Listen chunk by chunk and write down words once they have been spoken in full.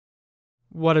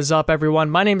What is up, everyone?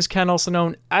 My name is Ken, also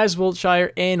known as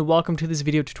Wiltshire, and welcome to this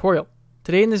video tutorial.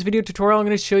 Today in this video tutorial, I'm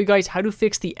going to show you guys how to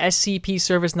fix the SCP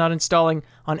service not installing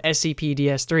on SCP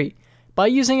DS3 by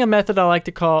using a method I like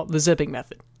to call the zipping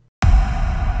method.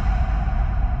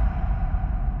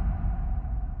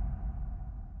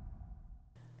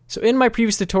 So in my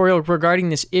previous tutorial regarding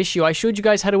this issue, I showed you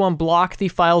guys how to unblock the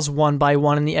files one by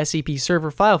one in the SCP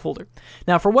server file folder.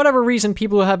 Now, for whatever reason,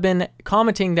 people have been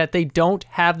commenting that they don't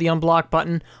have the unblock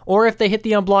button, or if they hit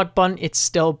the unblock button, it's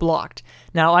still blocked.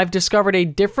 Now, I've discovered a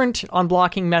different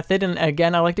unblocking method, and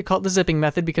again, I like to call it the zipping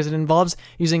method because it involves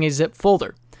using a zip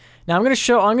folder. Now, I'm going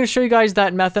to show you guys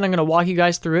that method. I'm going to walk you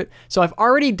guys through it. So I've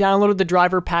already downloaded the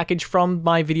driver package from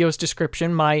my video's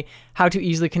description, my how to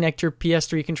easily connect your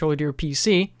PS3 controller to your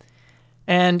PC.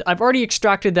 And I've already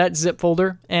extracted that zip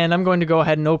folder, and I'm going to go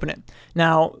ahead and open it.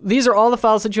 Now, these are all the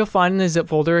files that you'll find in the zip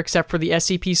folder, except for the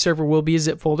SCP server will be a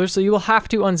zip folder, so you will have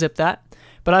to unzip that.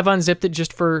 But I've unzipped it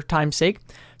just for time's sake.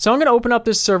 So I'm going to open up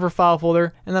this server file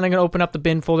folder, and then I'm going to open up the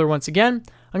bin folder once again.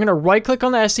 I'm going to right-click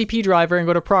on the SCP driver and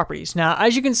go to Properties. Now,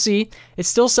 as you can see, it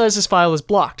still says this file is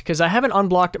blocked, because I haven't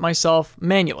unblocked it myself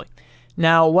manually.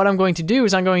 Now, what I'm going to do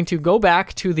is I'm going to go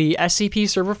back to the SCP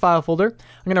server file folder.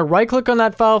 I'm going to right-click on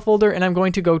that file folder, and I'm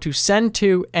going to go to Send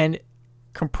To and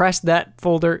compress that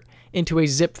folder into a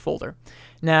zip folder.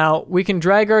 Now, we can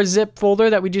drag our zip folder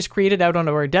that we just created out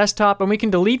onto our desktop, and we can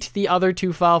delete the other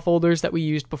two file folders that we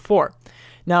used before.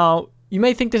 Now, you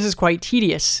may think this is quite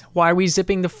tedious. Why are we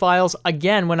zipping the files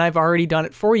again when I've already done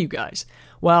it for you guys?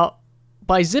 Well,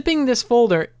 by zipping this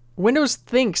folder, Windows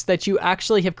thinks that you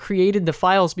actually have created the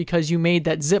files because you made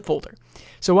that zip folder.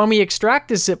 So when we extract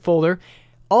this zip folder,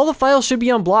 all the files should be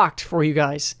unblocked for you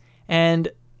guys. And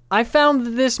I found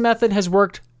that this method has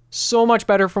worked so much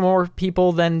better for more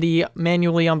people than the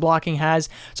manually unblocking has.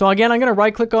 So again, I'm going to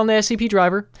right click on the SCP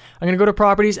driver. I'm going to go to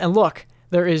Properties, and look,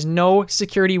 there is no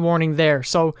security warning there.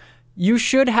 So you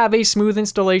should have a smooth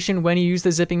installation when you use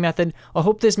the zipping method. I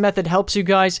hope this method helps you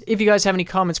guys. If you guys have any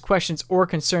comments, questions, or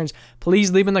concerns, please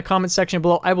leave in the comment section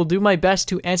below. I will do my best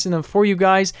to answer them for you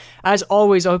guys. As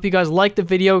always, I hope you guys like the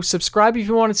video. Subscribe if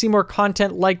you want to see more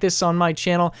content like this on my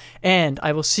channel, and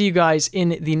I will see you guys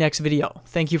in the next video.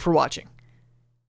 Thank you for watching.